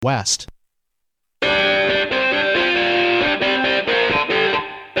West.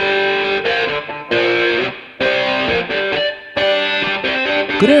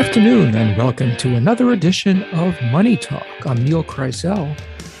 Good afternoon and welcome to another edition of Money Talk. I'm Neil Kreisel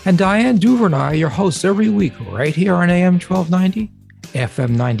and Diane Duvernay, your hosts every week right here on AM 1290,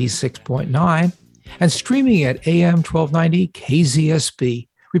 FM 96.9, and streaming at AM 1290 KZSB,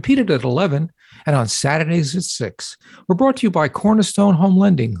 repeated at 11 and on Saturdays at 6. We're brought to you by Cornerstone Home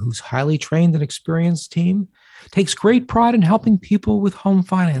Lending, whose highly trained and experienced team takes great pride in helping people with home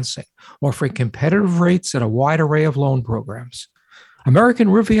financing, offering competitive rates and a wide array of loan programs.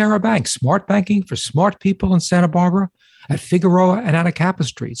 American Riviera Bank, smart banking for smart people in Santa Barbara, at Figueroa and Anacapa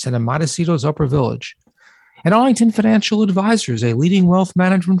Streets, and in Montecito's Upper Village. And Arlington Financial Advisors, a leading wealth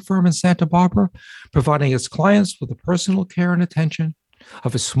management firm in Santa Barbara, providing its clients with the personal care and attention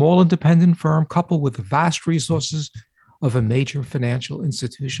of a small independent firm coupled with the vast resources of a major financial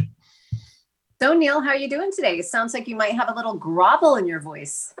institution. So, Neil, how are you doing today? It sounds like you might have a little grovel in your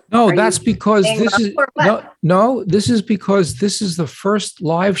voice. No, that's because this is this is because this is the first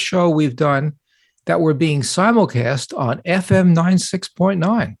live show we've done that we're being simulcast on FM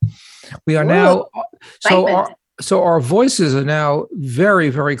 96.9. We are now so our voices are now very,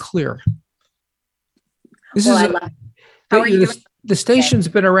 very clear. How are you doing? The station's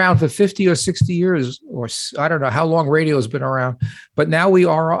been around for 50 or 60 years, or I don't know how long radio's been around, but now we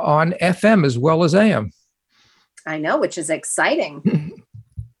are on FM as well as AM. I know, which is exciting.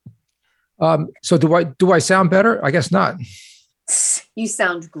 So do I sound better? I guess not. You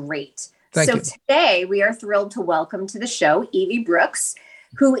sound great. Thank you. Today we are thrilled to welcome to the show Evie Brooks,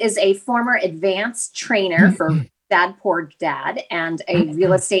 who is a former advanced trainer for Dad Poor Dad and a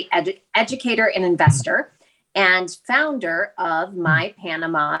real estate educator and investor, and founder of My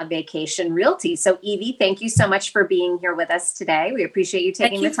Panama Vacation Realty. So Evie, thank you so much for being here with us today. We appreciate you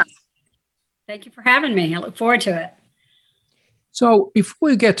taking the time. Thank you for having me. I look forward to it. So before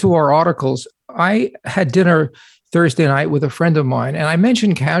we get to our articles, I had dinner Thursday night with a friend of mine, and I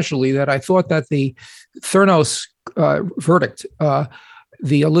mentioned casually that I thought that the Thurnos verdict,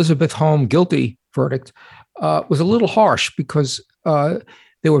 the Elizabeth Holmes guilty verdict, was a little harsh because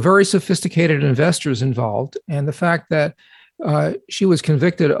there were very sophisticated investors involved, and the fact that she was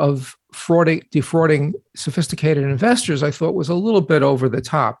convicted of defrauding sophisticated investors, I thought was a little bit over the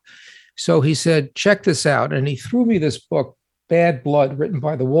top. So he said, check this out. And he threw me this book, Bad Blood, written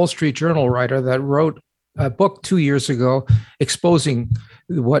by the Wall Street Journal writer that wrote a book 2 years ago exposing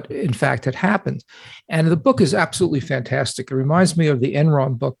what in fact had happened. And the book is absolutely fantastic. It reminds me of the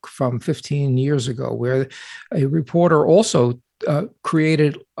Enron book from 15 years ago, where a reporter also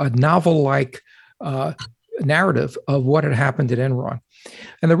created a novel-like narrative of what had happened at Enron.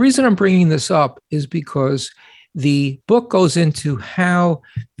 And the reason I'm bringing this up is because the book goes into how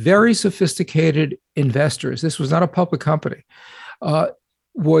very sophisticated investors, this was not a public company,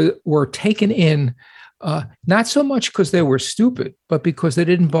 were taken in, not so much because they were stupid, but because they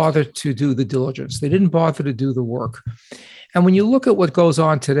didn't bother to do the diligence. They didn't bother to do the work. And when you look at what goes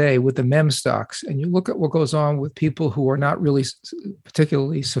on today with the meme stocks, and you look at what goes on with people who are not really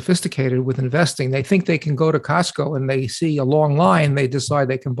particularly sophisticated with investing, they think they can go to Costco and they see a long line, they decide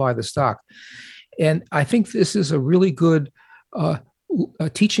they can buy the stock. And I think this is a really good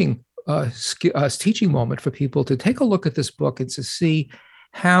teaching moment for people to take a look at this book and to see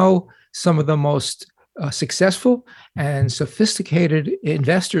how some of the most successful and sophisticated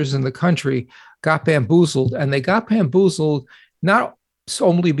investors in the country got bamboozled. And they got bamboozled not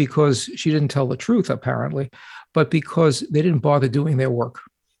only because she didn't tell the truth, apparently, but because they didn't bother doing their work.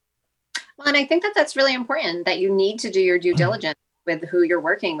 Well, and I think that that's really important, that you need to do your due diligence with who you're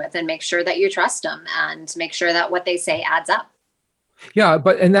working with and make sure that you trust them and make sure that what they say adds up. Yeah,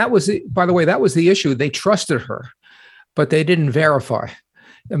 and that was, by the way, that was the issue. They trusted her, but they didn't verify.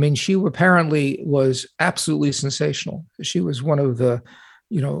 I mean, she apparently was absolutely sensational. She was one of the,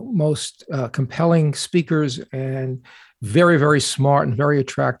 most compelling speakers and very, very smart and very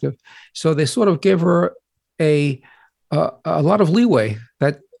attractive. So they sort of gave her a lot of leeway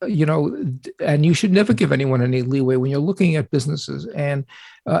that, and you should never give anyone any leeway when you're looking at businesses. And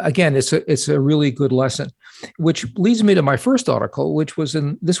again, it's a really good lesson, which leads me to my first article, which was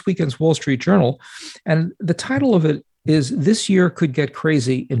in this weekend's Wall Street Journal. And the title of it is "This Year Could Get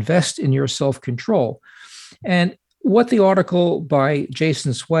Crazy, Invest in Your Self-Control." And what the article by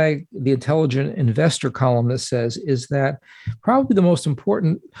Jason Swag, the intelligent investor columnist, says is that probably the most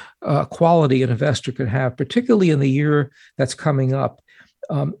important quality an investor could have, particularly in the year that's coming up,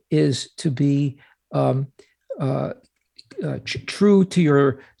 is to be true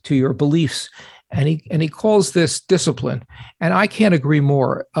to your beliefs and he calls this discipline. And I can't agree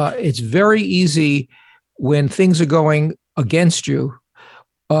more. It's very easy when things are going against you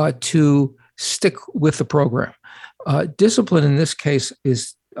to stick with the program. Discipline in this case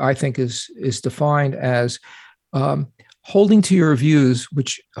I think is defined as holding to your views,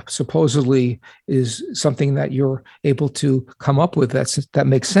 which supposedly is something that you're able to come up with that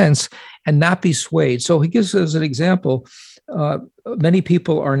makes sense, and not be swayed. So he gives us an example. Many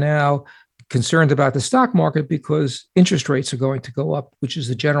people are now concerned about the stock market because interest rates are going to go up, which is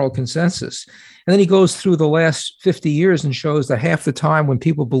the general consensus. And then he goes through the last 50 years and shows that half the time when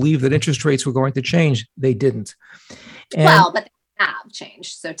people believed that interest rates were going to change, they didn't. But they have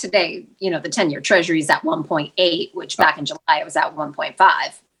changed. So today, the 10-year treasury is at 1.8, which back in July it was at 1.5.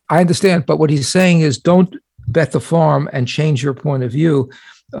 I understand. But what he's saying is don't bet the farm and change your point of view.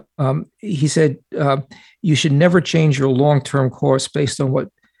 He said you should never change your long-term course based on what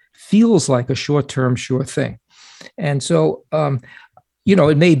feels like a short-term sure thing. And so,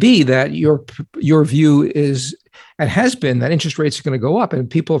 it may be that your view is and has been that interest rates are going to go up, and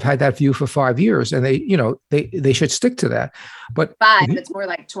people have had that view for 5 years, and they should stick to that. But 5, it's more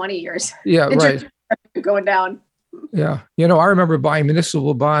like 20 years. Yeah, right. Going down. Yeah. I remember buying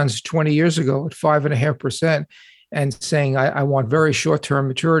municipal bonds 20 years ago at 5.5% and saying, I want very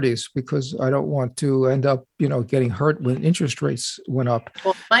short-term maturities because I don't want to end up, getting hurt when interest rates went up.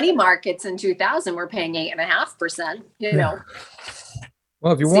 Well, money markets in 2000 were paying 8.5%,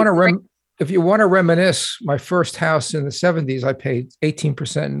 Well, if you want to reminisce, my first house in the 70s, I paid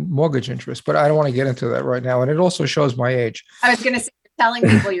 18% mortgage interest, but I don't want to get into that right now. And it also shows my age. I was going to say, you're telling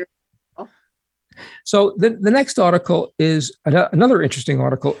people you're. So the next article is another interesting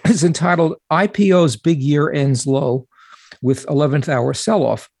article. It's entitled IPO's Big Year Ends Low with 11th Hour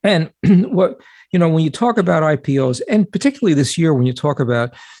Sell-Off. And when you talk about IPOs, and particularly this year when you talk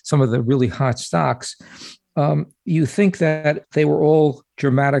about some of the really hot stocks, you think that they were all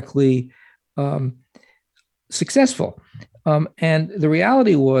dramatically successful. And the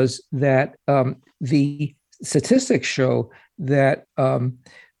reality was that the statistics show that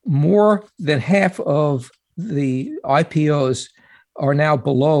more than half of the IPOs are now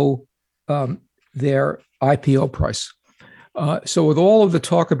below their IPO price. So with all of the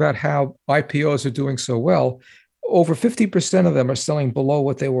talk about how IPOs are doing so well, over 50% of them are selling below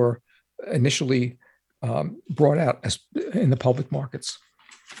what they were initially brought out as in the public markets.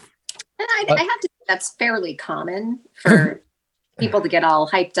 And I have to say that's fairly common for people to get all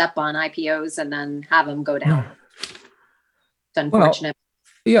hyped up on IPOs and then have them go down. It's unfortunate.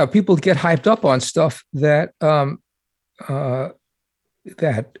 Yeah, people get hyped up on stuff that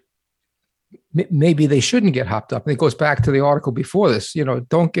maybe they shouldn't get hopped up. And it goes back to the article before this.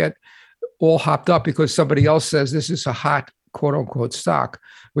 Don't get all hopped up because somebody else says this is a hot quote unquote stock,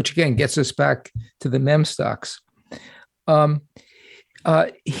 which again gets us back to the meme stocks.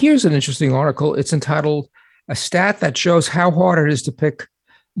 Here's an interesting article. It's entitled "A Stat That Shows How Hard It Is to Pick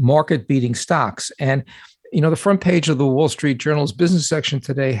Market-Beating Stocks." And the front page of the Wall Street Journal's business section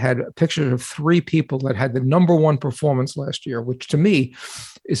today had a picture of 3 people that had the number 1 performance last year, which to me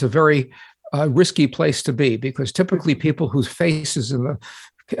is a very risky place to be, because typically people whose face is in the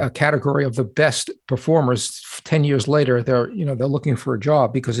category of the best performers 10 years later, they're looking for a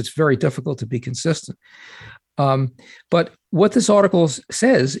job because it's very difficult to be consistent. But what this article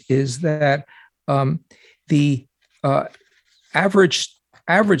says is that the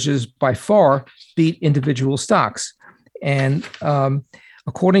averages by far beat individual stocks. And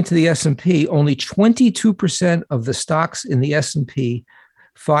according to the S&P, only 22% of the stocks in the S&P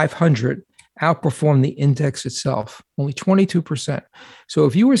 500 outperformed the index itself, only 22%. So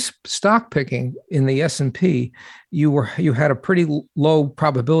if you were stock picking in the S&P, you had a pretty low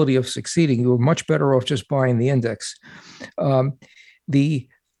probability of succeeding. You were much better off just buying the index. The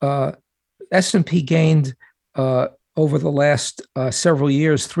S&P gained over the last several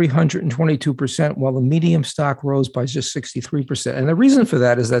years 322%, while the medium stock rose by just 63%. And the reason for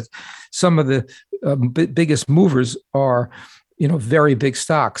that is that some of the biggest movers are very big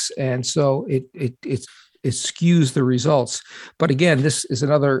stocks, and so it skews the results. But again, this is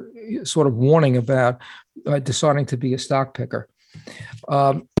another sort of warning about deciding to be a stock picker.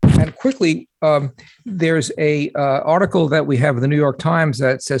 And quickly, there's a article that we have in the New York Times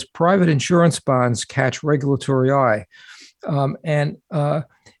that says private insurance bonds catch regulatory eye, and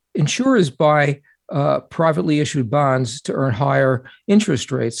insurers buy privately issued bonds to earn higher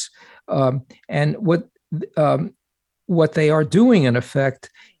interest rates. And what they are doing, in effect,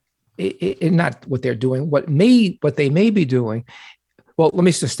 not what they're doing, what they may be doing. Well, let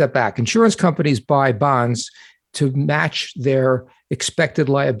me just step back. Insurance companies buy bonds to match their expected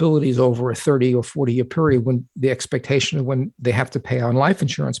liabilities over a 30 or 40-year period, when the expectation of when they have to pay on life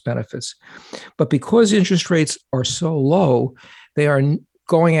insurance benefits. But because interest rates are so low, they are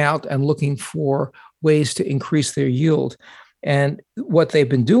going out and looking for ways to increase their yield. And what they've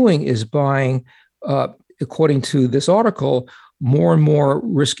been doing is buying, according to this article, more and more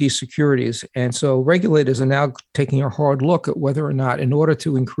risky securities. And so regulators are now taking a hard look at whether or not, in order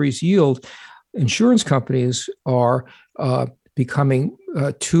to increase yield, insurance companies are becoming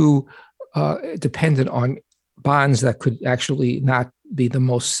too dependent on bonds that could actually not be the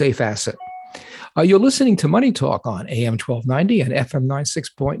most safe asset. You're listening to Money Talk on AM 1290 and FM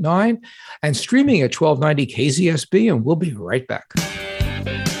 96.9 and streaming at 1290 KZSB, and we'll be right back.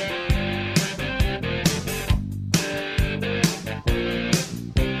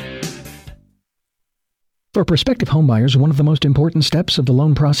 For prospective homebuyers, one of the most important steps of the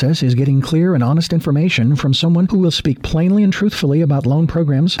loan process is getting clear and honest information from someone who will speak plainly and truthfully about loan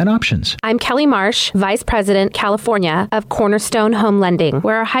programs and options. I'm Kelly Marsh, Vice President, California of Cornerstone Home Lending,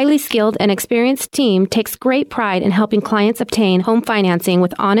 where our highly skilled and experienced team takes great pride in helping clients obtain home financing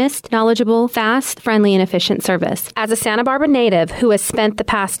with honest, knowledgeable, fast, friendly, and efficient service. As a Santa Barbara native who has spent the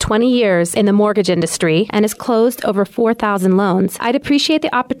past 20 years in the mortgage industry and has closed over 4,000 loans, I'd appreciate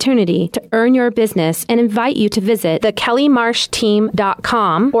the opportunity to earn your business and invite you to visit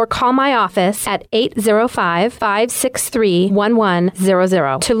thekellymarshteam.com or call my office at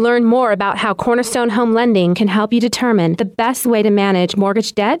 805-563-1100 to learn more about how Cornerstone Home Lending can help you determine the best way to manage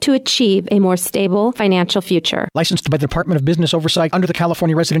mortgage debt to achieve a more stable financial future. Licensed by the Department of Business Oversight under the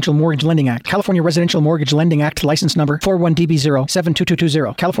California Residential Mortgage Lending Act. California Residential Mortgage Lending Act license number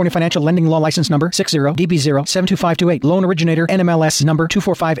 41DB0-72220. California Financial Lending Law license number 60DB0-72528. Loan originator NMLS number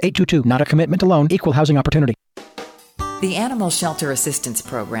 245822. Not a commitment to loan. Equal housing opportunity. The Animal Shelter Assistance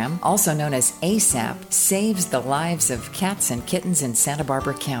Program, also known as ASAP, saves the lives of cats and kittens in Santa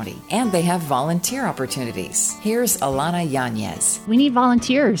Barbara County, and they have volunteer opportunities. Here's Alana Yanez. We need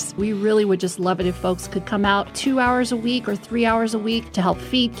volunteers. We really would just love it if folks could come out 2 hours a week or 3 hours a week to help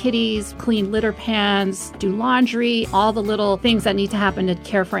feed kitties, clean litter pans, do laundry, all the little things that need to happen to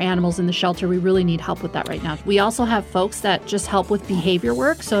care for animals in the shelter. We really need help with that right now. We also have folks that just help with behavior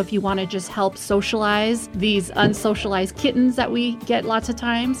work. So if you want to just help socialize these unsocialized kittens that we get lots of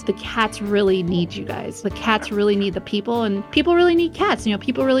times, the cats really need you guys. The cats really need the people, and people really need cats. You know,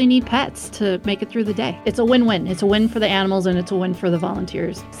 people really need pets to make it through the day. It's a win-win. It's a win for the animals and it's a win for the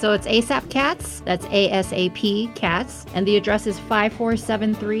volunteers. So it's ASAP Cats. That's ASAP Cats. And the address is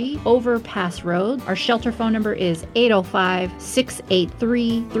 5473 Overpass Road. Our shelter phone number is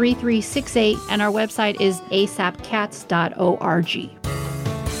 805-683-3368. And our website is asapcats.org.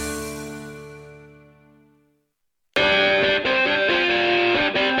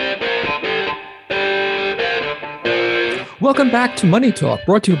 Welcome back to Money Talk,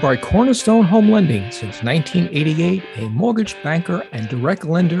 brought to you by Cornerstone Home Lending. Since 1988, a mortgage banker and direct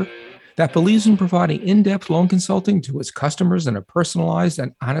lender that believes in providing in-depth loan consulting to its customers in a personalized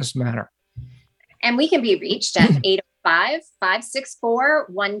and honest manner. And we can be reached at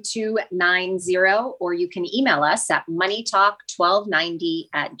 805-564-1290, or you can email us at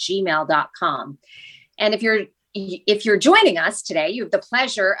moneytalk1290@gmail.com. And if you're joining us today, you have the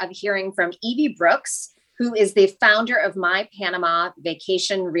pleasure of hearing from Evie Brooks, who is the founder of My Panama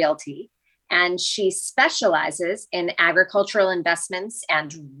Vacation Realty. And she specializes in agricultural investments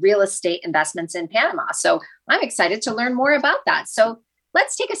and real estate investments in Panama. So I'm excited to learn more about that. So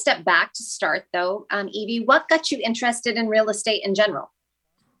let's take a step back to start, though. Evie, what got you interested in real estate in general?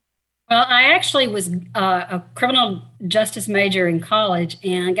 Well, I actually was a criminal justice major in college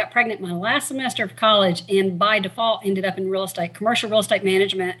and got pregnant my last semester of college, and by default ended up in real estate, commercial real estate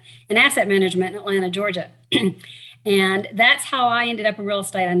management and asset management in Atlanta, Georgia. And that's how I ended up in real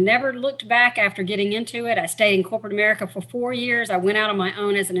estate. I never looked back after getting into it. I stayed in corporate America for 4 years. I went out on my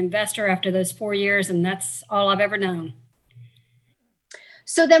own as an investor after those 4 years, and that's all I've ever known.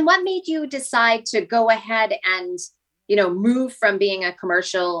 So then what made you decide to go ahead and move from being a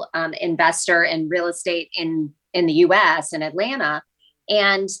commercial investor in real estate in the US and Atlanta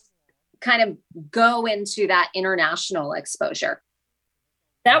and kind of go into that international exposure?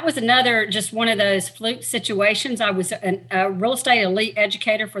 That was just one of those fluke situations. I was a real estate elite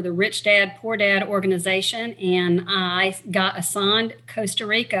educator for the Rich Dad, Poor Dad organization, and I got assigned Costa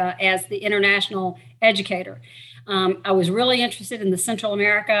Rica as the international educator. I was really interested in the Central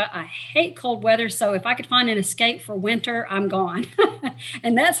America. I hate cold weather, so if I could find an escape for winter, I'm gone.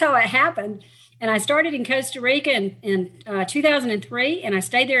 And that's how it happened. And I started in Costa Rica in 2003, and I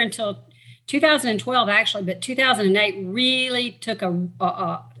stayed there until 2012, actually, but 2008 really took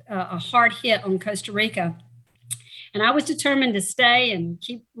a hard hit on Costa Rica. And I was determined to stay and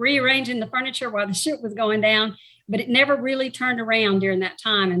keep rearranging the furniture while the ship was going down, but it never really turned around during that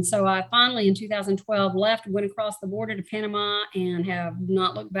time. And so I finally, in 2012, left, went across the border to Panama, and have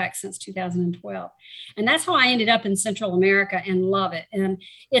not looked back since 2012. And that's how I ended up in Central America, and love it. And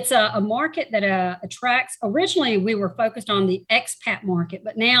it's a market that attracts, originally we were focused on the expat market,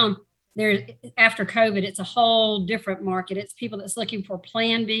 but now after COVID, it's a whole different market. It's people that's looking for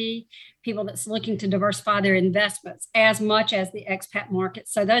plan B, people that's looking to diversify their investments as much as the expat market.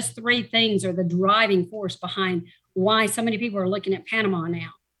 So those three things are the driving force behind why so many people are looking at Panama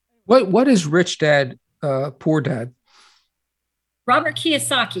now. What is Rich Dad, Poor Dad? Robert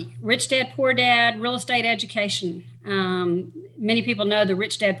Kiyosaki, Rich Dad, Poor Dad, Real Estate Education. Many people know the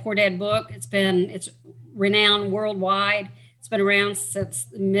Rich Dad, Poor Dad book. It's renowned worldwide. It's been around since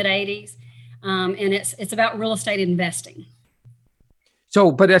the mid 80s, and it's about real estate investing.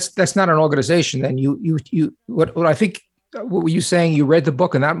 So, but that's not an organization. Then what I think, what were you saying? You read the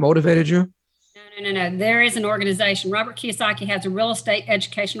book and that motivated you? No. There is an organization. Robert Kiyosaki has a real estate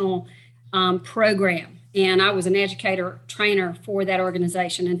educational program, and I was an educator trainer for that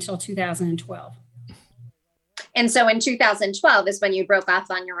organization until 2012. And so in 2012 is when you broke off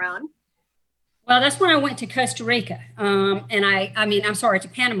on your own? Well, that's when I went to Costa Rica. To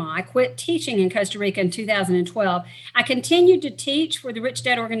Panama. I quit teaching in Costa Rica in 2012. I continued to teach for the Rich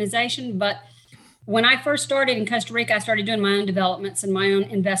Dad organization, but when I first started in Costa Rica, I started doing my own developments and my own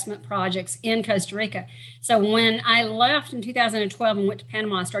investment projects in Costa Rica. So when I left in 2012 and went to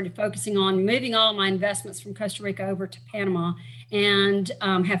Panama, I started focusing on moving all of my investments from Costa Rica over to Panama, and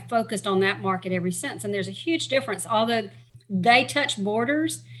have focused on that market ever since. And there's a huge difference. Although they touch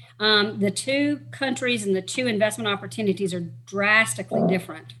borders, the two countries and the two investment opportunities are drastically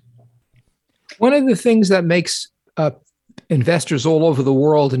different. One of the things that makes investors all over the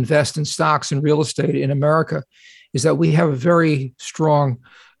world invest in stocks and real estate in America is that we have a very strong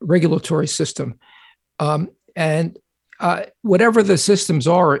regulatory system. And whatever the systems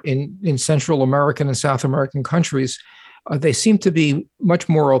are in Central American and South American countries, they seem to be much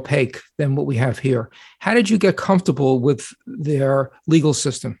more opaque than what we have here. How did you get comfortable with their legal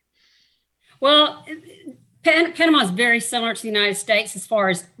system? Well, Panama is very similar to the United States as far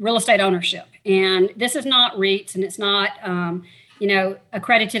as real estate ownership. And this is not REITs, and it's not,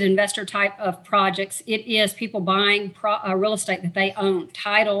 accredited investor type of projects. It is people buying real estate that they own,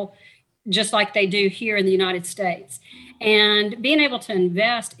 title, just like they do here in the United States. And being able to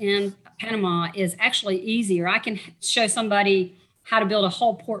invest in Panama is actually easier. I can show somebody how to build a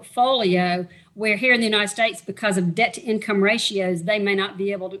whole portfolio, where here in the United States, because of debt to income ratios, they may not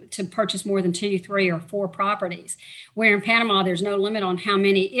be able to purchase more than 2, 3, or 4 properties. Where in Panama, there's no limit on how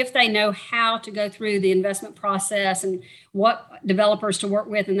many, if they know how to go through the investment process and what developers to work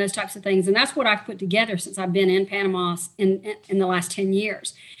with and those types of things. And that's what I've put together since I've been in Panama in the last 10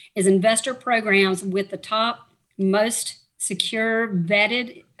 years, is investor programs with the top, most secure,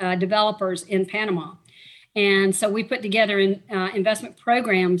 vetted developers in Panama. And so we put together investment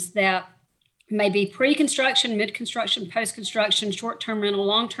programs that may be pre-construction, mid-construction, post-construction, short-term rental,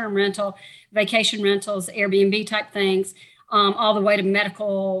 long-term rental, vacation rentals, Airbnb type things, all the way to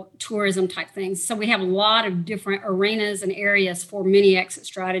medical tourism type things. So we have a lot of different arenas and areas for many exit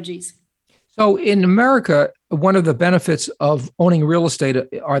strategies. So in America, one of the benefits of owning real estate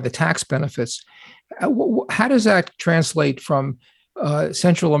are the tax benefits. How does that translate from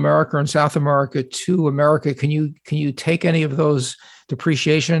Central America and South America to America? Can you take any of those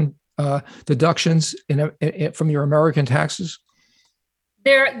depreciation deductions from your American taxes?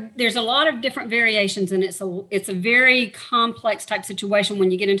 There's a lot of different variations, and it's a very complex type situation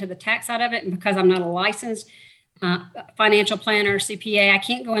when you get into the tax side of it. And because I'm not a licensed financial planner, CPA, I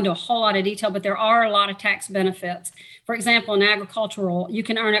can't go into a whole lot of detail, but there are a lot of tax benefits. For example, in agricultural, you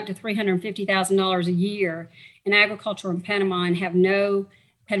can earn up to $350,000 a year in agriculture in Panama and have no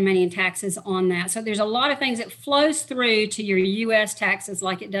Panamanian taxes on that. So there's a lot of things that flows through to your U.S. taxes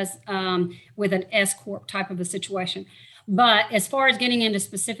like it does with an S-Corp type of a situation. But as far as getting into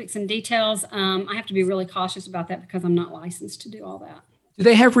specifics and details, I have to be really cautious about that because I'm not licensed to do all that. Do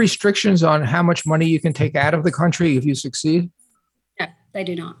they have restrictions on how much money you can take out of the country if you succeed? No, they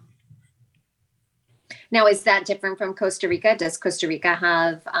do not. Now, is that different from Costa Rica? Does Costa Rica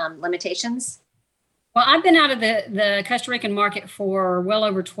have limitations? Well, I've been out of the Costa Rican market for well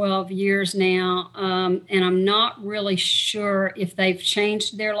over 12 years now, and I'm not really sure if they've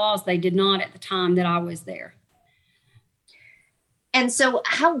changed their laws. They did not at the time that I was there. And so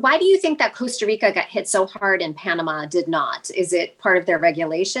why do you think that Costa Rica got hit so hard and Panama did not? Is it part of their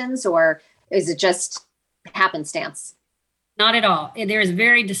regulations, or is it just happenstance? Not at all. There is a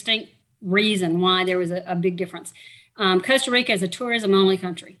very distinct reason why there was a big difference. Costa Rica is a tourism-only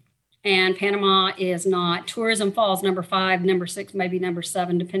country, and Panama is not. Tourism falls number 5, number 6, maybe number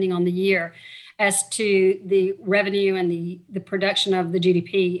 7, depending on the year, as to the revenue and the production of the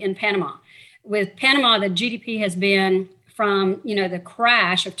GDP in Panama. With Panama, the GDP has been from, the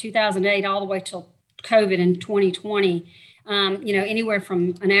crash of 2008 all the way till COVID in 2020, anywhere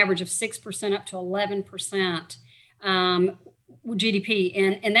from an average of 6% up to 11%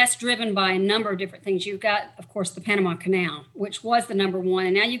 GDP. And that's driven by a number of different things. You've got, of course, the Panama Canal, which was the number one.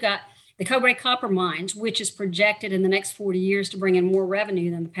 And now you've got the Cobre copper mines, which is projected in the next 40 years to bring in more revenue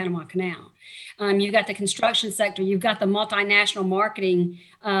than the Panama Canal. You've got the construction sector. You've got the multinational marketing,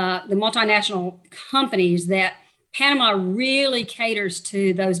 the multinational companies that Panama really caters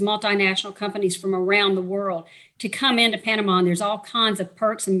to those multinational companies from around the world to come into Panama. And there's all kinds of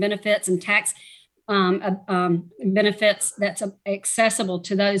perks and benefits and tax benefits that's accessible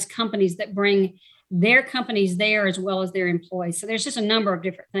to those companies that bring their companies there as well as their employees. So there's just a number of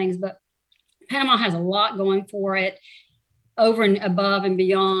different things, but Panama has a lot going for it over and above and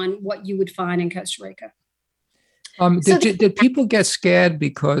beyond what you would find in Costa Rica. Did people get scared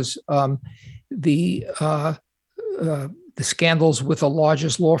because the scandals with the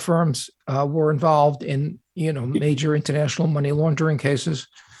largest law firms were involved in, major international money laundering cases?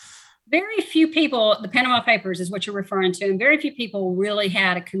 Very few people, the Panama Papers is what you're referring to, and very few people really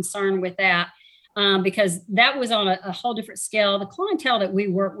had a concern with that because that was on a whole different scale. The clientele that we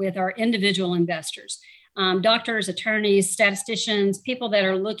work with are individual investors, doctors, attorneys, statisticians, people that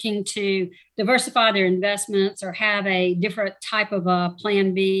are looking to diversify their investments or have a different type of a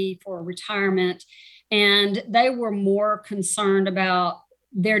plan B for retirement. And they were more concerned about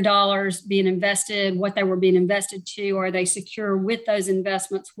their dollars being invested, what they were being invested to. Are they secure with those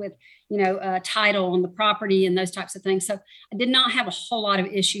investments with, title on the property and those types of things? So I did not have a whole lot of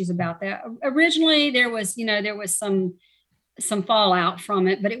issues about that. Originally, there was some fallout from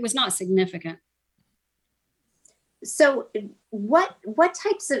it, but it was not significant. So what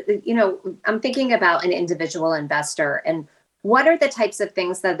types of, I'm thinking about an individual investor, and what are the types of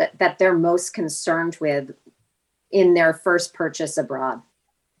things that they're most concerned with in their first purchase abroad?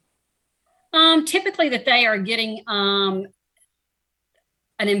 Typically that they are getting an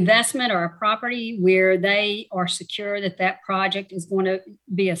investment or a property where they are secure that project is going to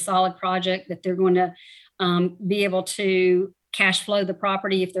be a solid project, that they're going to be able to cash flow the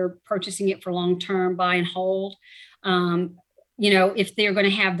property if they're purchasing it for long-term buy and hold. If they're going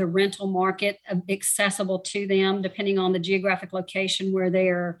to have the rental market accessible to them, depending on the geographic location where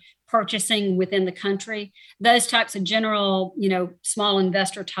they're purchasing within the country. Those types of general, small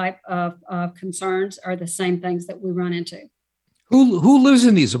investor type of concerns are the same things that we run into. Who lives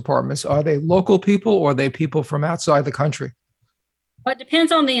in these apartments? Are they local people or are they people from outside the country? Well, it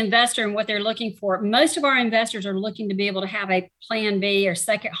depends on the investor and what they're looking for. Most of our investors are looking to be able to have a plan B or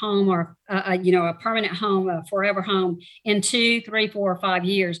second home or, a permanent home, a forever home in 2, 3, 4, or 5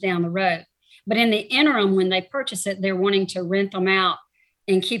 years down the road. But in the interim, when they purchase it, they're wanting to rent them out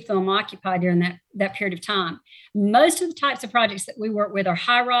and keep them occupied during that period of time. Most of the types of projects that we work with are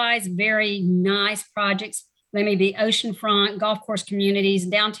high-rise, very nice projects. They may be oceanfront, golf course communities,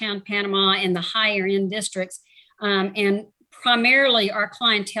 downtown Panama, and the higher end districts. And primarily our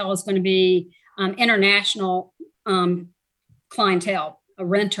clientele is going to be international clientele,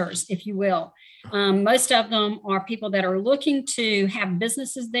 renters, if you will. Most of them are people that are looking to have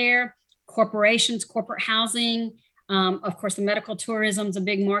businesses there, corporations, corporate housing. Of course, the medical tourism is a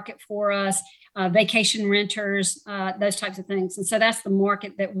big market for us, vacation renters, those types of things. And so that's the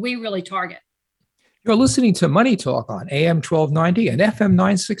market that we really target. You're listening to Money Talk on AM 1290 and FM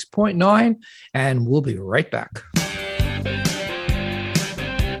 96.9, and we'll be right back.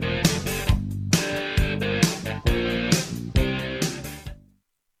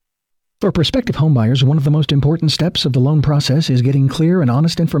 For prospective homebuyers, one of the most important steps of the loan process is getting clear and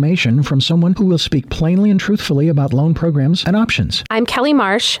honest information from someone who will speak plainly and truthfully about loan programs and options. I'm Kelly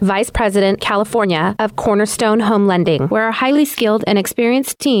Marsh, Vice President, California of Cornerstone Home Lending, where our highly skilled and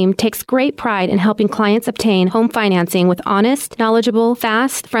experienced team takes great pride in helping clients obtain home financing with honest, knowledgeable,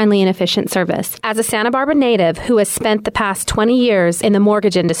 fast, friendly, and efficient service. As a Santa Barbara native who has spent the past 20 years in the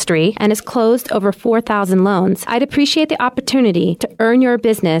mortgage industry and has closed over 4,000 loans, I'd appreciate the opportunity to earn your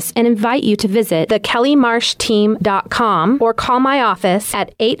business and invite invite you to visit thekellymarshteam.com or call my office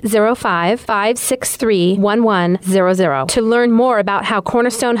at 805-563-1100 to learn more about how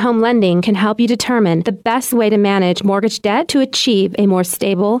Cornerstone Home Lending can help you determine the best way to manage mortgage debt to achieve a more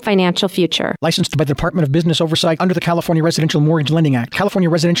stable financial future. Licensed by the Department of Business Oversight under the California Residential Mortgage Lending Act. California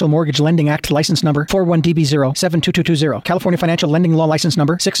Residential Mortgage Lending Act license number 41DB0-72220. California Financial Lending Law license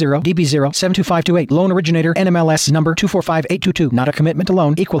number 60DB0-72528. Loan originator NMLS number 245822. Not a commitment to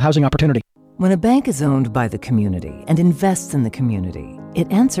loan. Equal housing opportunity. When a bank is owned by the community and invests in the community,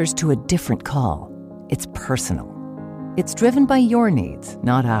 it answers to a different call. It's personal. It's driven by your needs,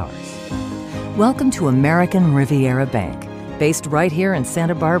 not ours. Welcome to American Riviera Bank, based right here in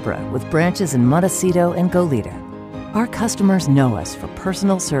Santa Barbara with branches in Montecito and Goleta. Our customers know us for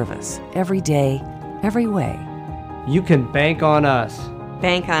personal service every day, every way. You can bank on us.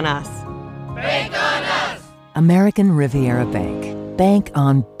 Bank on us. Bank on us! American Riviera Bank. Bank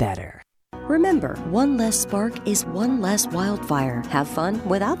on better. Remember, one less spark is one less wildfire. Have fun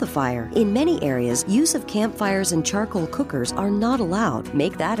without the fire. In many areas, use of campfires and charcoal cookers are not allowed.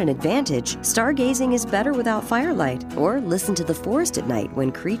 Make that an advantage. Stargazing is better without firelight. Or listen to the forest at night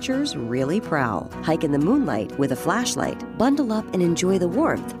when creatures really prowl. Hike in the moonlight with a flashlight. Bundle up and enjoy the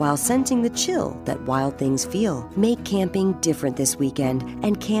warmth while sensing the chill that wild things feel. Make camping different this weekend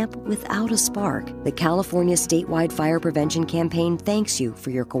and camp without a spark. The California Statewide Fire Prevention Campaign thanks you for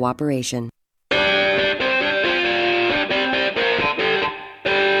your cooperation.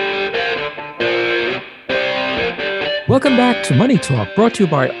 Welcome back to Money Talk, brought to you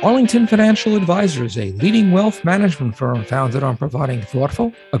by Arlington Financial Advisors, a leading wealth management firm founded on providing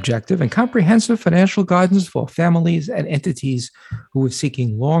thoughtful, objective, and comprehensive financial guidance for families and entities who are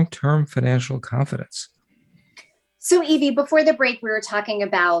seeking long-term financial confidence. So, Evie, before the break, we were talking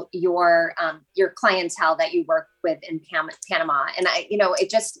about your clientele that you work with in Panama, and it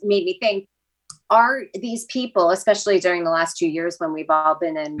just made me think: are these people, especially during the last 2 years when we've all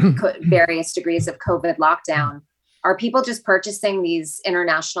been in various degrees of COVID lockdown? Are people just purchasing these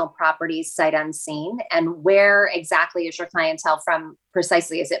international properties sight unseen? And where exactly is your clientele from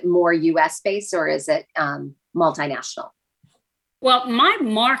precisely? Is it more US based or is it multinational? Well, my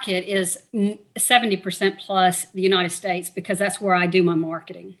market is 70% plus the United States because that's where I do my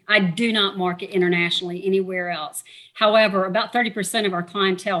marketing. I do not market internationally anywhere else. However, about 30% of our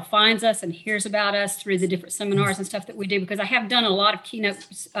clientele finds us and hears about us through the different seminars and stuff that we do, because I have done a lot of keynote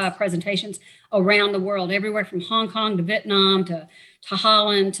presentations around the world, everywhere from Hong Kong to Vietnam to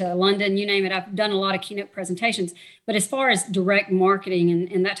Holland to London, you name it. I've done a lot of keynote presentations. But as far as direct marketing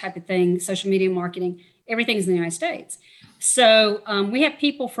and that type of thing, social media marketing, everything's in the United States. So we have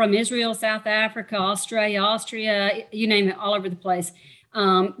people from Israel, South Africa, Australia, Austria, you name it, all over the place,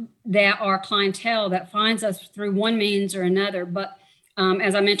 that are clientele that finds us through one means or another. But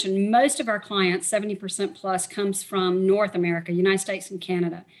as I mentioned, most of our clients, 70% plus, comes from North America, United States and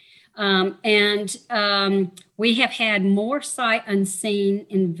Canada. We have had more sight unseen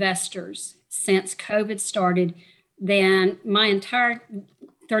investors since COVID started than my entire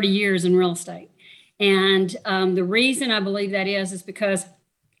 30 years in real estate. And the reason I believe that is because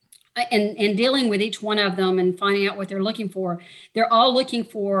in dealing with each one of them and finding out what they're looking for, they're all looking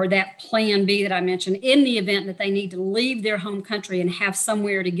for that plan B that I mentioned. In the event that they need to leave their home country and have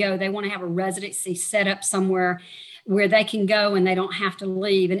somewhere to go, they want to have a residency set up somewhere where they can go and they don't have to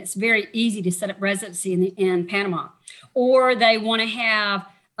leave. And it's very easy to set up residency in Panama. Or they want to have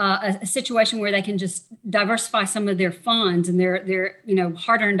a situation where they can just diversify some of their funds and their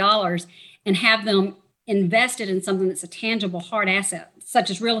hard-earned dollars and have them invested in something that's a tangible hard asset,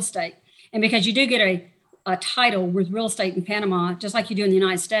 such as real estate. And because you do get a title with real estate in Panama, just like you do in the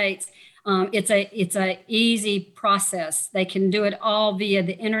United States, it's a easy process. They can do it all via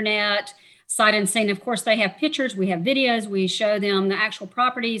the internet, sight unseen. Of course, they have pictures, we have videos, we show them the actual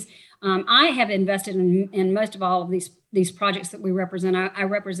properties. I have invested in most of all of these projects that we represent. I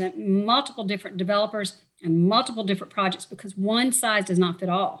represent multiple different developers and multiple different projects because one size does not fit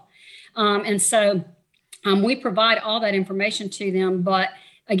all. And so we provide all that information to them. But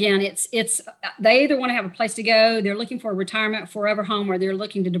again, it's they either want to have a place to go, they're looking for a retirement forever home, or they're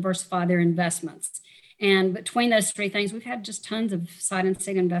looking to diversify their investments. And between those three things, we've had just tons of sight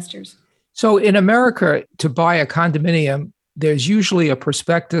unseen investors. So in America, to buy a condominium, there's usually a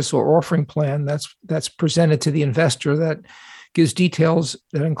prospectus or offering plan that's presented to the investor that gives details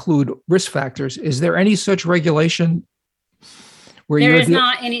that include risk factors. Is there any such regulation? There is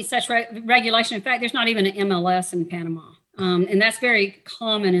not any such regulation. In fact, there's not even an MLS in Panama. And that's very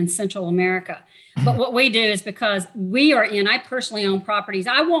common in Central America. But what we do is because I personally own properties,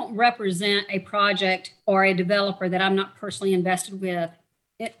 I won't represent a project or a developer that I'm not personally invested with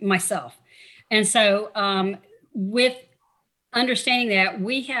myself. And so with understanding that,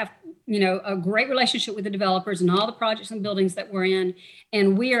 we have, a great relationship with the developers and all the projects and buildings that we're in,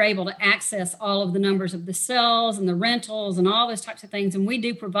 and we are able to access all of the numbers of the sales and the rentals and all those types of things. And we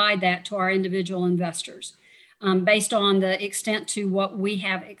do provide that to our individual investors based on the extent to what we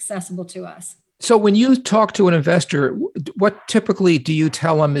have accessible to us. So when you talk to an investor, what typically do you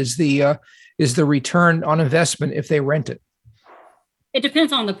tell them is the return on investment if they rent it? It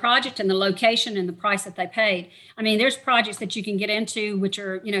depends on the project and the location and the price that they paid. I mean, there's projects that you can get into, which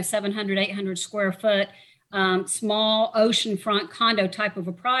are, 700, 800 square foot, small oceanfront condo type of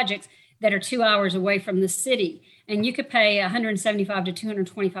a projects that are 2 hours away from the city. And you could pay $175,000 to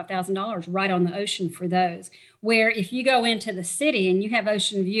 $225,000 right on the ocean for those. Where if you go into the city and you have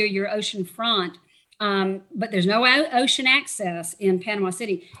ocean view, you're oceanfront, but there's no ocean access in Panama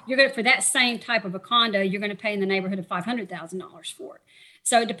City, you're going to, for that same type of a condo, you're going to pay in the neighborhood of $500,000 for it.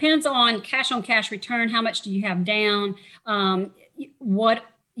 So it depends on cash return. How much do you have down? What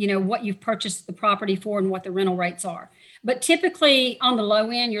you've purchased the property for and what the rental rates are. But typically on the low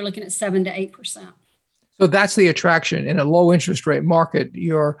end, you're looking at 7 to 8%. So that's the attraction. In a low interest rate market,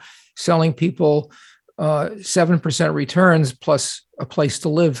 you're selling people 7% returns plus a place to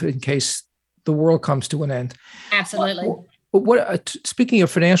live in case the world comes to an end. Absolutely. What speaking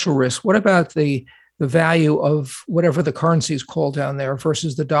of financial risk, what about the value of whatever the currency is called down there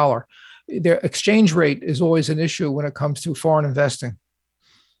versus the dollar? Their exchange rate is always an issue when it comes to foreign investing.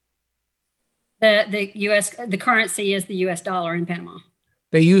 The currency is the US dollar in Panama.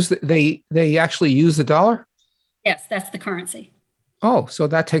 They actually use the dollar? Yes, that's the currency. Oh, so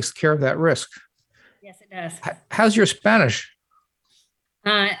that takes care of that risk. Yes, it does. How's your Spanish?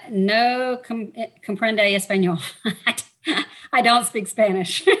 No comprende español. I don't speak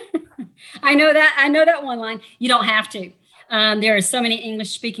Spanish. I know that one line. You don't have to. There are so many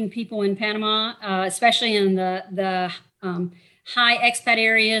English-speaking people in Panama, especially in the high expat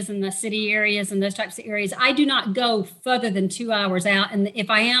areas and the city areas and those types of areas. I do not go further than 2 hours out. And if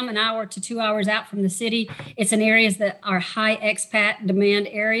I am an hour to 2 hours out from the city, it's in areas that are high expat demand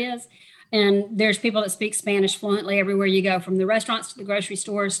areas. And there's people that speak Spanish fluently everywhere you go, from the restaurants to the grocery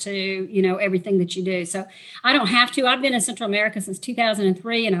stores to, everything that you do. So I don't have to. I've been in Central America since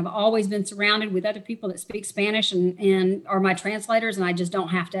 2003, and I've always been surrounded with other people that speak Spanish and are my translators. And I just don't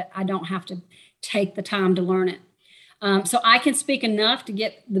have to take the time to learn it. So I can speak enough to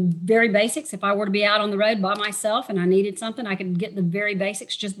get the very basics. If I were to be out on the road by myself and I needed something, I could get the very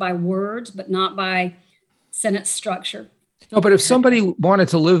basics just by words, but not by sentence structure. No, but if somebody wanted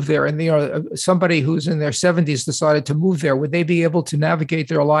to live there and somebody who's in their 70s decided to move there, would they be able to navigate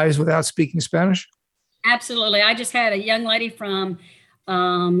their lives without speaking Spanish? Absolutely. I just had a young lady from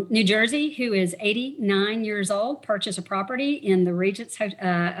New Jersey who is 89 years old purchase a property in the Regents,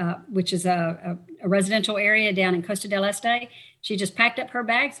 which is a residential area down in Costa del Este. She just packed up her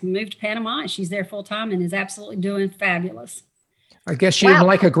bags, moved to Panama, and she's there full time and is absolutely doing fabulous. I guess she didn't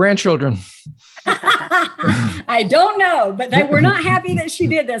like her grandchildren. I don't know, but they were not happy that she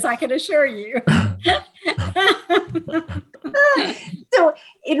did this, I can assure you. So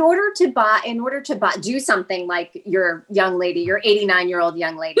in order to do something like your young lady, your 89-year-old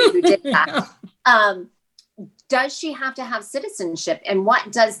young lady who did that, does she have to have citizenship? And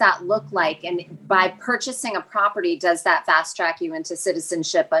what does that look like? And by purchasing a property, does that fast track you into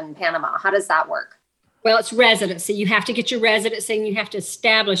citizenship in Panama? How does that work? Well, it's residency. You have to get your residency and you have to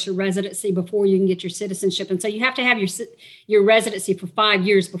establish your residency before you can get your citizenship. And so you have to have your residency for 5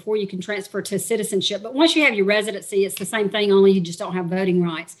 years before you can transfer to citizenship. But once you have your residency, it's the same thing, only you just don't have voting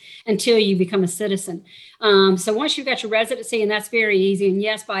rights until you become a citizen. So once you've got your residency, and that's very easy. And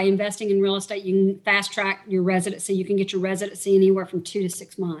yes, by investing in real estate, you can fast track your residency. You can get your residency anywhere from 2 to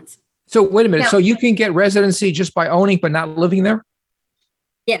 6 months. So wait a minute. So you can get residency just by owning but not living there?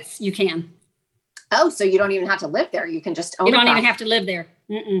 Yes, you can. Oh, so you don't even have to live there. You can just own it. You don't even have to live there.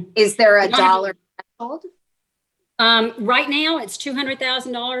 Mm-mm. Is there a dollar threshold? Right now, it's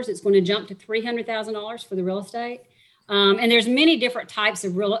 $200,000. It's going to jump to $300,000 for the real estate. And there's many different types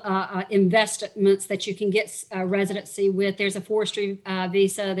of real investments that you can get residency with. There's a forestry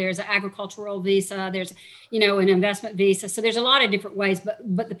visa. There's an agricultural visa. There's, an investment visa. So there's a lot of different ways.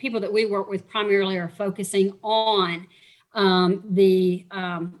 But the people that we work with primarily are focusing on the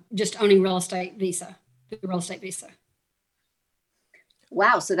just owning real estate visa, the real estate visa.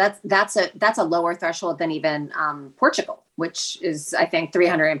 Wow. So that's a lower threshold than even Portugal, which is, I think,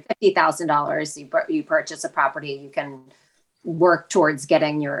 $350,000. You purchase a property, you can work towards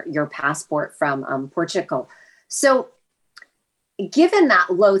getting your passport from Portugal. So given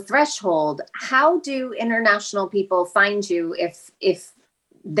that low threshold, how do international people find you if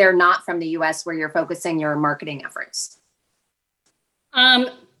they're not from the US where you're focusing your marketing efforts? I'm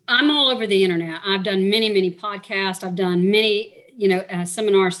all over the internet. I've done many podcasts. I've done many,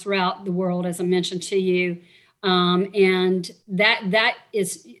 seminars throughout the world, as I mentioned to you. And that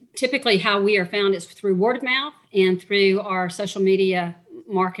is typically how we are found, is through word of mouth and through our social media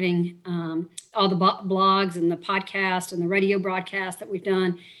marketing, all the blogs and the podcast and the radio broadcast that we've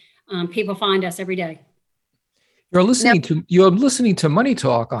done. People find us every day. You're listening to Money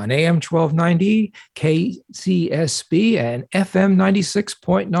Talk on AM 1290, KCSB, and FM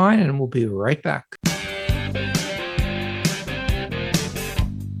 96.9, and we'll be right back.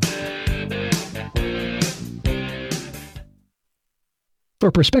 For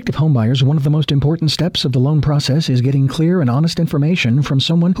prospective homebuyers, one of the most important steps of the loan process is getting clear and honest information from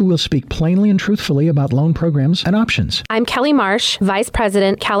someone who will speak plainly and truthfully about loan programs and options. I'm Kelly Marsh, Vice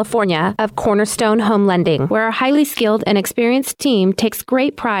President, California of Cornerstone Home Lending, where our highly skilled and experienced team takes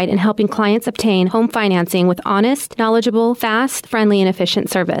great pride in helping clients obtain home financing with honest, knowledgeable, fast, friendly, and efficient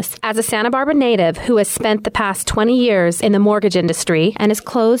service. As a Santa Barbara native who has spent the past 20 years in the mortgage industry and has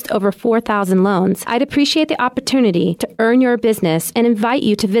closed over 4,000 loans, I'd appreciate the opportunity to earn your business and invite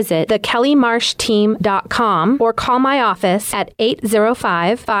you to visit thekellymarshteam.com or call my office at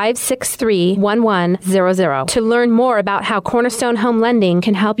 805-563-1100 to learn more about how Cornerstone Home Lending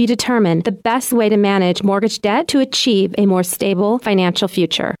can help you determine the best way to manage mortgage debt to achieve a more stable financial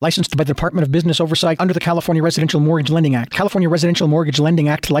future. Licensed by the Department of Business Oversight under the California Residential Mortgage Lending Act. California Residential Mortgage Lending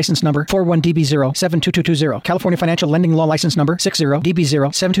Act license number 41DB0-72220. California Financial Lending Law license number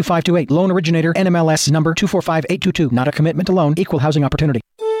 60DB0-72528. Loan originator NMLS number 245822. Not a commitment to loan. Equal housing opportunity.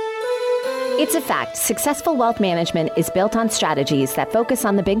 It's a fact. Successful wealth management is built on strategies that focus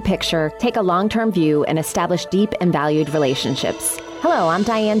on the big picture, take a long-term view, and establish deep and valued relationships. Hello, I'm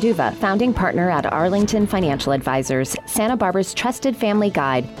Diane Duva, founding partner at Arlington Financial Advisors, Santa Barbara's trusted family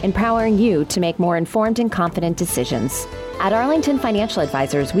guide, empowering you to make more informed and confident decisions. At Arlington Financial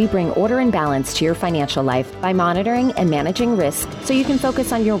Advisors, we bring order and balance to your financial life by monitoring and managing risk so you can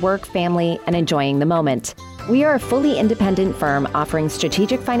focus on your work, family, and enjoying the moment. We are a fully independent firm offering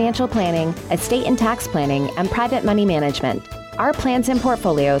strategic financial planning, estate and tax planning, and private money management. Our plans and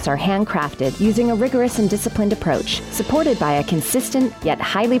portfolios are handcrafted using a rigorous and disciplined approach, supported by a consistent yet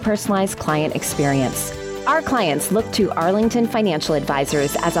highly personalized client experience. Our clients look to Arlington Financial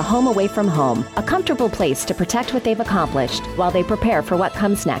Advisors as a home away from home, a comfortable place to protect what they've accomplished while they prepare for what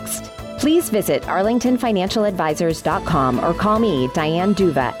comes next. Please visit arlingtonfinancialadvisors.com or call me, Diane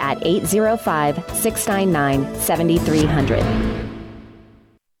Duva, at 805-699-7300.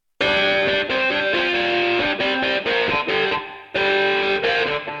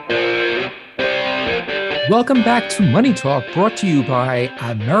 Welcome back to Money Talk, brought to you by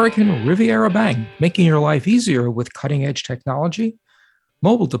American Riviera Bank, making your life easier with cutting-edge technology,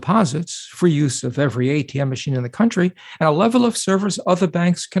 mobile deposits, free use of every ATM machine in the country, and a level of service other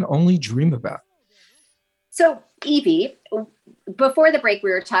banks can only dream about. So, Evie, before the break, we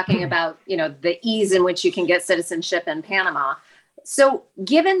were talking about, the ease in which you can get citizenship in Panama. So,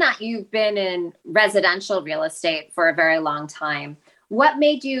 given that you've been in residential real estate for a very long time, what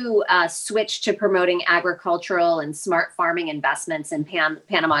made you switch to promoting agricultural and smart farming investments in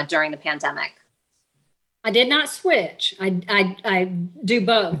Panama during the pandemic? I did not switch. I do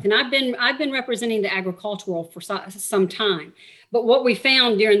both, and I've been representing the agricultural for some time. But what we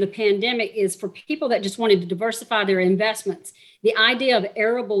found during the pandemic is, for people that just wanted to diversify their investments, the idea of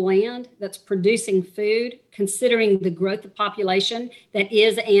arable land that's producing food, considering the growth of population that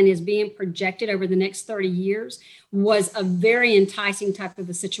is and is being projected over the next 30 years, was a very enticing type of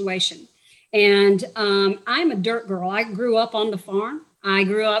a situation. And I'm a dirt girl. I grew up on the farm. I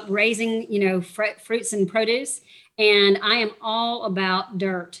grew up raising, fruits and produce, and I am all about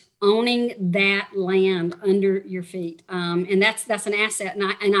dirt, owning that land under your feet. And that's an asset.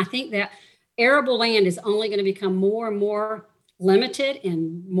 And I think that arable land is only going to become more and more limited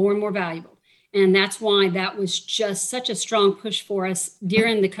and more valuable. And that's why that was just such a strong push for us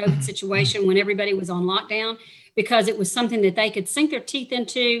during the COVID situation when everybody was on lockdown, because it was something that they could sink their teeth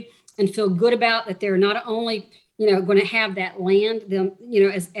into and feel good about, that they're not only going to have that land,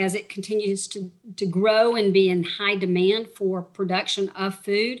 as it continues to grow and be in high demand for production of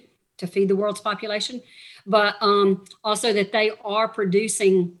food to feed the world's population, but also that they are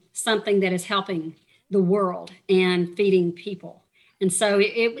producing something that is helping the world and feeding people. And so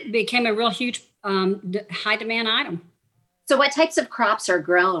it became a real huge high demand item. So what types of crops are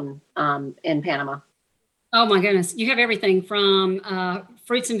grown in Panama? Oh my goodness. You have everything from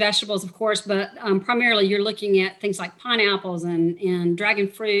fruits and vegetables, of course, but primarily you're looking at things like pineapples and dragon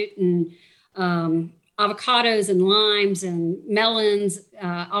fruit and avocados and limes and melons,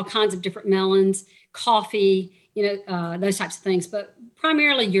 all kinds of different melons, coffee, those types of things. But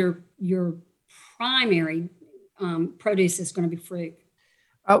primarily your primary produce is going to be fruit.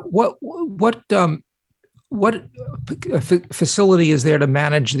 What facility is there to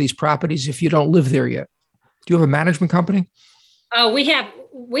manage these properties if you don't live there yet? Do you have a management company? We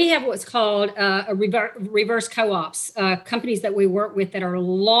have what's called a reverse co-ops, companies that we work with that are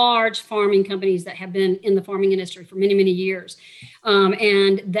large farming companies that have been in the farming industry for many, many years.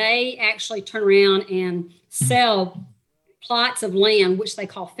 And they actually turn around and sell plots of land, which they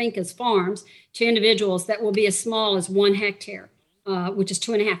call fincas, farms, to individuals that will be as small as 1 hectare, which is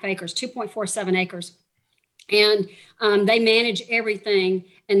 2.5 acres, 2.47 acres. And they manage everything,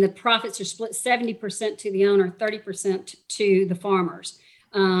 and the profits are split 70% to the owner, 30% to the farmers.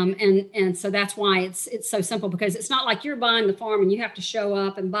 And so that's why it's so simple, because it's not like you're buying the farm and you have to show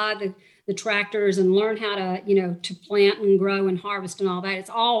up and buy the tractors and learn how to plant and grow and harvest and all that. It's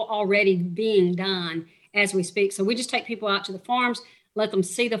all already being done as we speak. So we just take people out to the farms, let them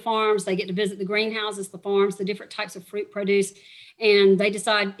see the farms. They get to visit the greenhouses, the farms, the different types of fruit produce, and they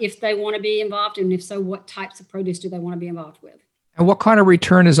decide if they want to be involved, and if so, what types of produce do they want to be involved with. And what kind of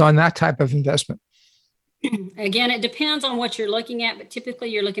return is on that type of investment? Again, it depends on what you're looking at, but typically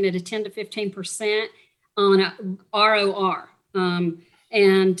you're looking at a 10 to 15% on a ROR.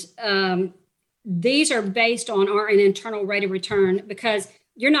 These are based on an internal rate of return, because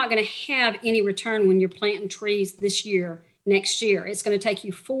you're not going to have any return when you're planting trees next year. It's going to take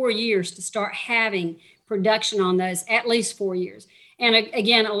you 4 years to start having production on those, at least 4 years. And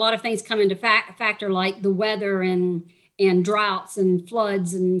again, a lot of things come into factor, like the weather and droughts and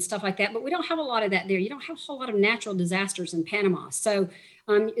floods and stuff like that. But we don't have a lot of that there. You don't have a whole lot of natural disasters in Panama. So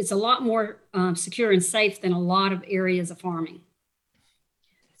it's a lot more secure and safe than a lot of areas of farming.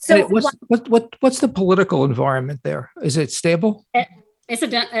 So what's the political environment there? Is it stable?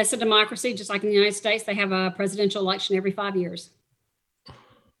 It's a democracy, just like in the United States. They have a presidential election every 5 years.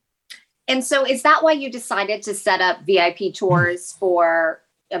 And so is that why you decided to set up VIP tours for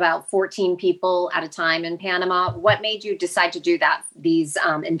about 14 people at a time in Panama? What made you decide to do these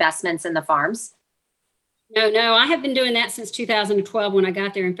investments in the farms? No, I have been doing that since 2012 when I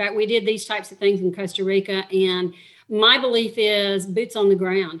got there. In fact, we did these types of things in Costa Rica, and my belief is boots on the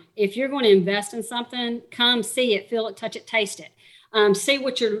ground. If you're going to invest in something, come see it, feel it, touch it, taste it. See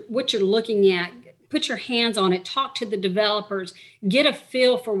what you're looking at. Put your hands on it. Talk to the developers. Get a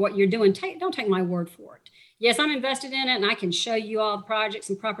feel for what you're doing. Don't take my word for it. Yes, I'm invested in it, and I can show you all the projects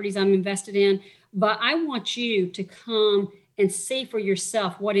and properties I'm invested in. But I want you to come and see for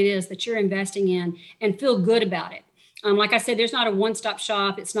yourself what it is that you're investing in and feel good about it. Like I said, there's not a one-stop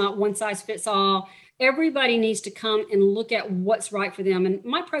shop. It's not one size fits all. Everybody needs to come and look at what's right for them. And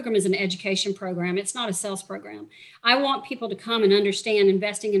my program is an education program. It's not a sales program. I want people to come and understand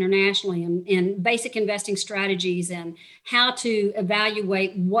investing internationally and basic investing strategies and how to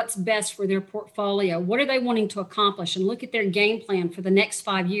evaluate what's best for their portfolio. What are they wanting to accomplish? And look at their game plan for the next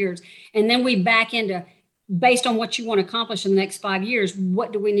 5 years. And then we back into, based on what you want to accomplish in the next 5 years,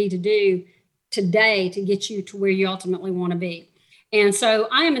 what do we need to do today to get you to where you ultimately want to be? And so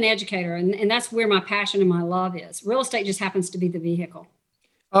I am an educator, and that's where my passion and my love is. Real estate just happens to be the vehicle.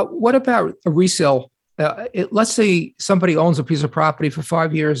 What about a resale? Let's say somebody owns a piece of property for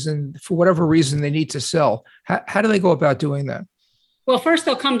 5 years, and for whatever reason they need to sell. How do they go about doing that? Well, first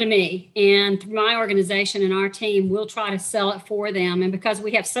they'll come to me, and through my organization and our team, we'll try to sell it for them. And because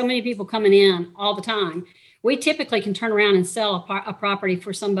we have so many people coming in all the time, we typically can turn around and sell a property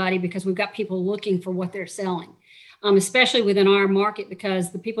for somebody because we've got people looking for what they're selling. Especially within our market,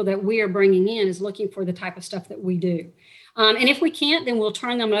 because the people that we are bringing in is looking for the type of stuff that we do. And if we can't, then we'll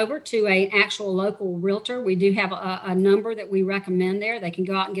turn them over to an actual local realtor. We do have a number that we recommend there. They can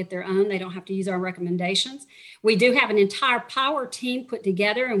go out and get their own. They don't have to use our recommendations. We do have an entire power team put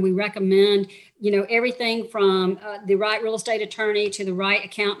together, and we recommend, everything from the right real estate attorney to the right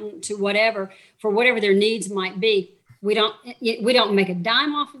accountant to whatever, for whatever their needs might be. We don't make a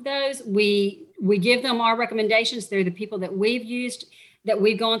dime off of those. We give them our recommendations. They're the people that we've used, that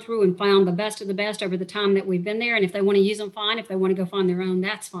we've gone through and found the best of the best over the time that we've been there. And if they want to use them, fine. If they want to go find their own,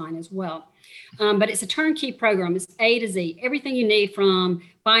 that's fine as well. But it's a turnkey program. It's A to Z. Everything you need, from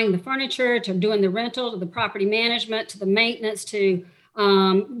buying the furniture to doing the rental to the property management to the maintenance to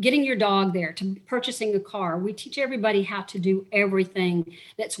getting your dog there to purchasing a car. We teach everybody how to do everything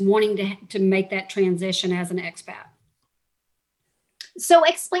that's wanting to make that transition as an expat. So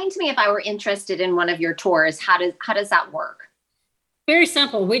explain to me, if I were interested in one of your tours, how does that work? Very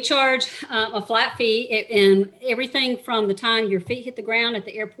simple. We charge a flat fee, and everything from the time your feet hit the ground at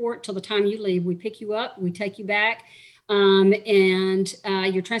the airport till the time you leave. We pick you up, we take you back, and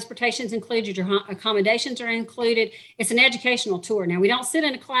your transportation is included, your accommodations are included. It's an educational tour. Now, we don't sit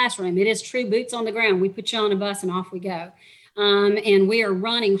in a classroom. It is true boots on the ground. We put you on a bus and off we go. And we are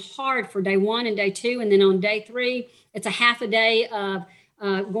running hard for day 1 and day 2. And then on day 3, it's a half a day of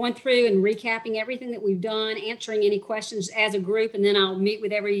going through and recapping everything that we've done, answering any questions as a group. And then I'll meet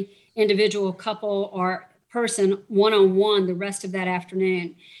with every individual couple or person one-on-one the rest of that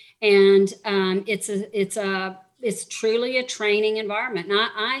afternoon. And it's truly a training environment. And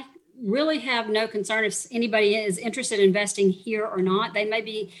I really have no concern if anybody is interested in investing here or not. They may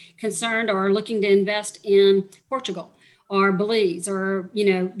be concerned or looking to invest in Portugal or Belize or,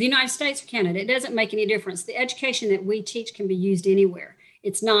 the United States or Canada. It doesn't make any difference. The education that we teach can be used anywhere.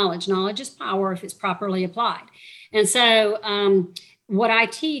 It's knowledge. Knowledge is power if it's properly applied. And so what I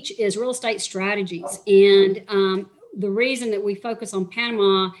teach is real estate strategies. And the reason that we focus on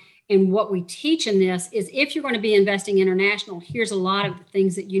Panama and what we teach in this is if you're going to be investing international, here's a lot of the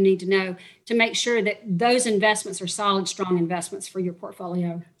things that you need to know to make sure that those investments are solid, strong investments for your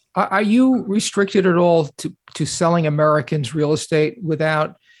portfolio. Are you restricted at all to selling Americans real estate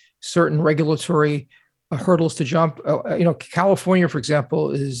without certain regulatory hurdles to jump? California, for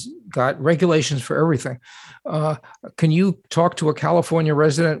example, is got regulations for everything. Can you talk to a California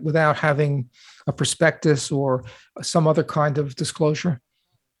resident without having a prospectus or some other kind of disclosure?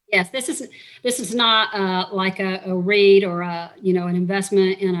 Yes, this is not like a REIT or an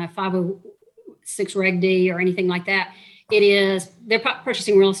investment in a 506 Reg D or anything like that. It is, they're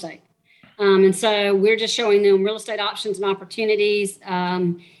purchasing real estate. And so we're just showing them real estate options and opportunities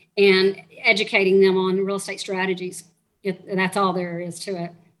and educating them on real estate strategies. That's all there is to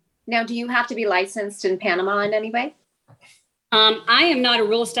it. Now, do you have to be licensed in Panama in any way? I am not a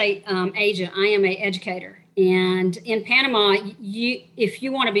real estate agent. I am an educator. And in Panama, if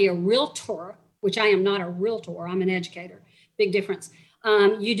you want to be a realtor, which I am not a realtor, I'm an educator, big difference.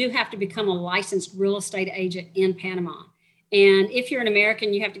 You do have to become a licensed real estate agent in Panama. And if you're an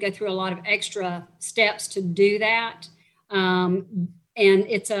American, you have to go through a lot of extra steps to do that. And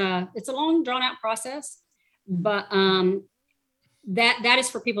it's a long, drawn out process, but that is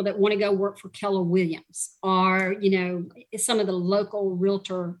for people that want to go work for Keller Williams or, some of the local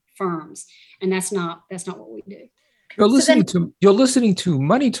realtor firms. And that's not what we do. You're listening to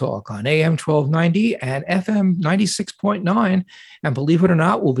Money Talk on AM 1290 and FM 96.9. And believe it or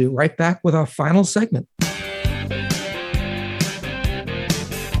not, we'll be right back with our final segment.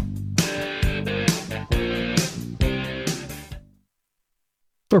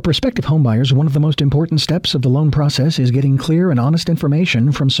 For prospective homebuyers, one of the most important steps of the loan process is getting clear and honest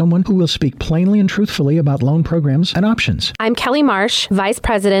information from someone who will speak plainly and truthfully about loan programs and options. I'm Kelly Marsh, Vice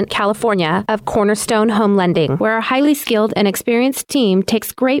President, California of Cornerstone Home Lending, where our highly skilled and experienced team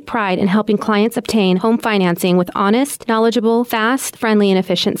takes great pride in helping clients obtain home financing with honest, knowledgeable, fast, friendly, and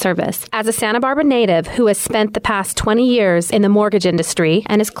efficient service. As a Santa Barbara native who has spent the past 20 years in the mortgage industry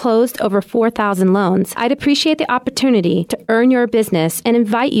and has closed over 4,000 loans, I'd appreciate the opportunity to earn your business and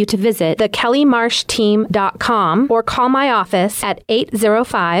invite you to visit thekellymarshteam.com or call my office at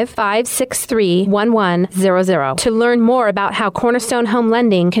 805-563-1100 to learn more about how Cornerstone Home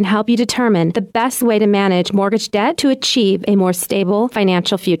Lending can help you determine the best way to manage mortgage debt to achieve a more stable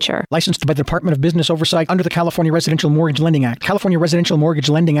financial future. Licensed by the Department of Business Oversight under the California Residential Mortgage Lending Act. California Residential Mortgage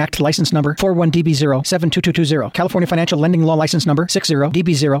Lending Act license number 41DB0722220. California Financial Lending Law license number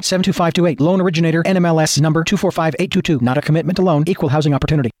 60DB072528. Loan originator NMLS number 245822. Not a commitment to loan. Equal housing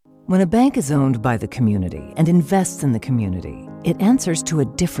opportunity. When a bank is owned by the community and invests in the community, it answers to a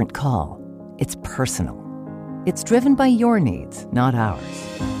different call. It's personal. It's driven by your needs, not ours.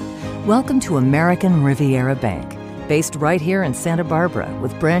 Welcome to American Riviera Bank, based right here in Santa Barbara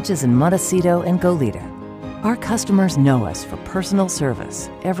with branches in Montecito and Goleta. Our customers know us for personal service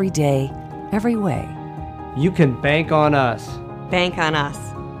every day, every way. You can bank on us. Bank on us.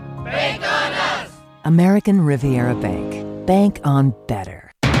 Bank on us! American Riviera Bank. Bank on better.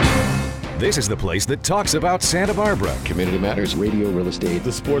 This is the place that talks about Santa Barbara. Community Matters, Radio, Real Estate.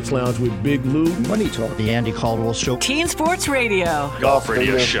 The Sports Lounge with Big Lou. Money Talk. The Andy Caldwell Show. Teen Sports Radio. Golf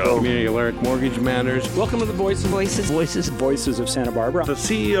Radio Show. Community Alert. Mortgage Matters. Welcome to the Voices. Voices of Santa Barbara. The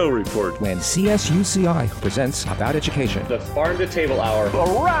CEO Report. When CSUCI presents About Education. The Farm to Table Hour.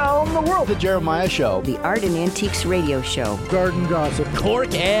 Around the World. The Jeremiah Show. The Art and Antiques Radio Show. Garden Gossip.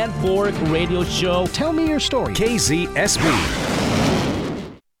 Cork and Fork Radio Show. Tell me your story. KZSB.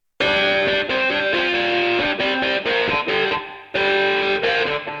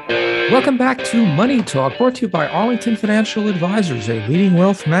 Welcome back to Money Talk, brought to you by Arlington Financial Advisors, a leading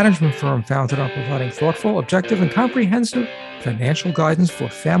wealth management firm founded on providing thoughtful, objective, and comprehensive financial guidance for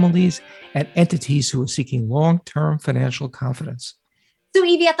families and entities who are seeking long-term financial confidence. So,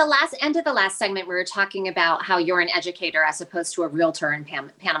 Evie, at the end of the last segment, we were talking about how you're an educator as opposed to a realtor in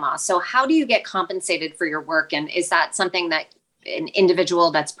Panama. So how do you get compensated for your work? And is that something that an individual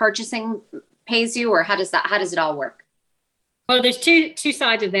that's purchasing pays you, or how does it all work? Well, there's two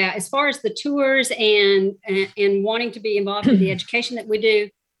sides of that. As far as the tours and wanting to be involved in the education that we do,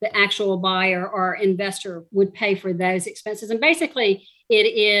 the actual buyer or investor would pay for those expenses. And basically, it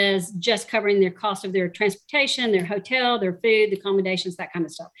is just covering their cost of their transportation, their hotel, their food, the accommodations, that kind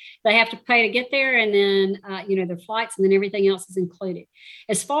of stuff. They have to pay to get there, and then their flights, and then everything else is included.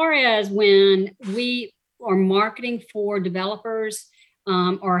 As far as when we are marketing for developers,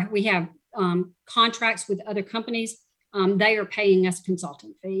 or we have contracts with other companies, they are paying us a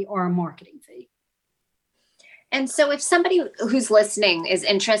consultant fee or a marketing fee. And so if somebody who's listening is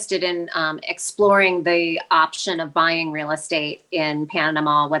interested in exploring the option of buying real estate in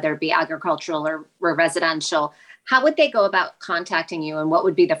Panama, whether it be agricultural or residential, how would they go about contacting you, and what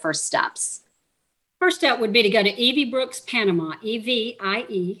would be the first steps? First step would be to go to Evie Brooks Panama,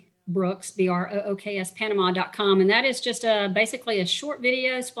 EVIE Brooks, BROOKS, Panama.com. And that is just basically a short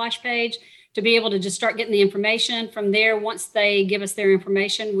video splash page to be able to just start getting the information. From there, once they give us their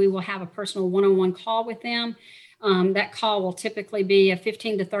information, we will have a personal one-on-one call with them. That call will typically be a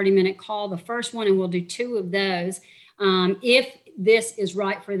 15 to 30 minute call, the first one, and we'll do 2 of those. If this is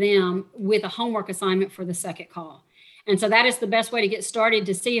right for them, with a homework assignment for the second call. And so that is the best way to get started,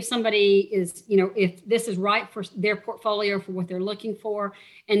 to see if somebody is, if this is right for their portfolio, for what they're looking for.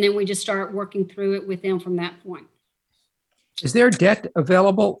 And then we just start working through it with them from that point. Is there debt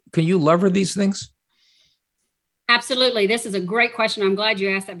available? Can you lever these things? Absolutely. This is a great question. I'm glad you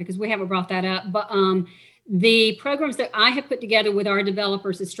asked that, because we haven't brought that up. But the programs that I have put together with our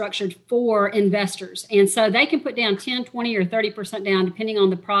developers is structured for investors. And so they can put down 10, 20, or 30% down, depending on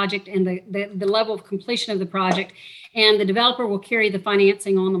the project and the level of completion of the project. And the developer will carry the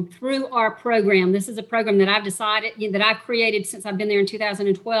financing on them through our program. This is a program that I've created since I've been there in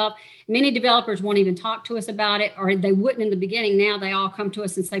 2012. Many developers won't even talk to us about it, or they wouldn't in the beginning. Now they all come to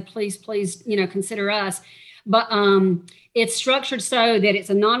us and say, please, consider us. But it's structured so that it's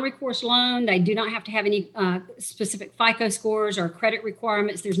a non-recourse loan. They do not have to have any specific FICO scores or credit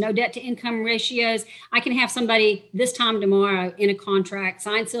requirements. There's no debt to income ratios. I can have somebody this time tomorrow in a contract,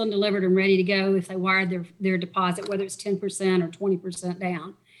 signed, sealed, and delivered, and ready to go if they wired their deposit, whether it's 10% or 20%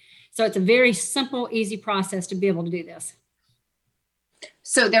 down. So it's a very simple, easy process to be able to do this.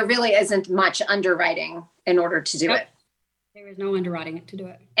 So there really isn't much underwriting in order to do it. There is no underwriting to do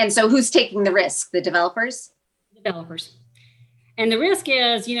it. And so who's taking the risk? The developers? Developers. And the risk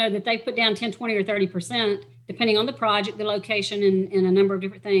is, that they put down 10, 20, or 30%, depending on the project, the location, and a number of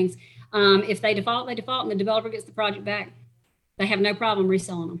different things. If they default, and the developer gets the project back. They have no problem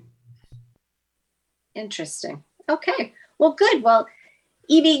reselling them. Interesting. Okay. Well, good. Well,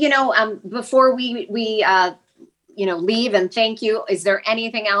 Evie, before we leave and thank you, is there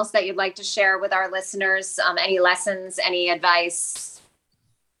anything else that you'd like to share with our listeners? Any lessons, any advice?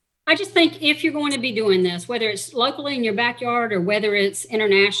 I just think if you're going to be doing this, whether it's locally in your backyard or whether it's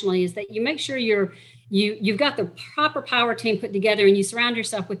internationally, is that you make sure you've got the proper power team put together, and you surround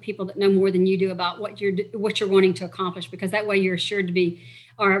yourself with people that know more than you do about what you're wanting to accomplish, because that way you're assured to be,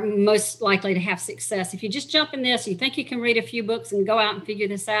 or most likely to have success. If you just jump in this, you think you can read a few books and go out and figure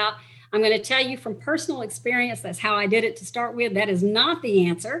this out, I'm going to tell you from personal experience, that's how I did it to start with. That is not the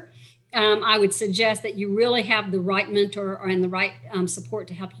answer. I would suggest that you really have the right mentor and the right support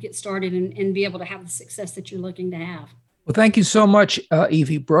to help you get started and be able to have the success that you're looking to have. Well, thank you so much,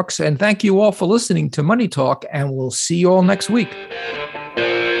 Evie Brooks. And thank you all for listening to Money Talk. And we'll see you all next week.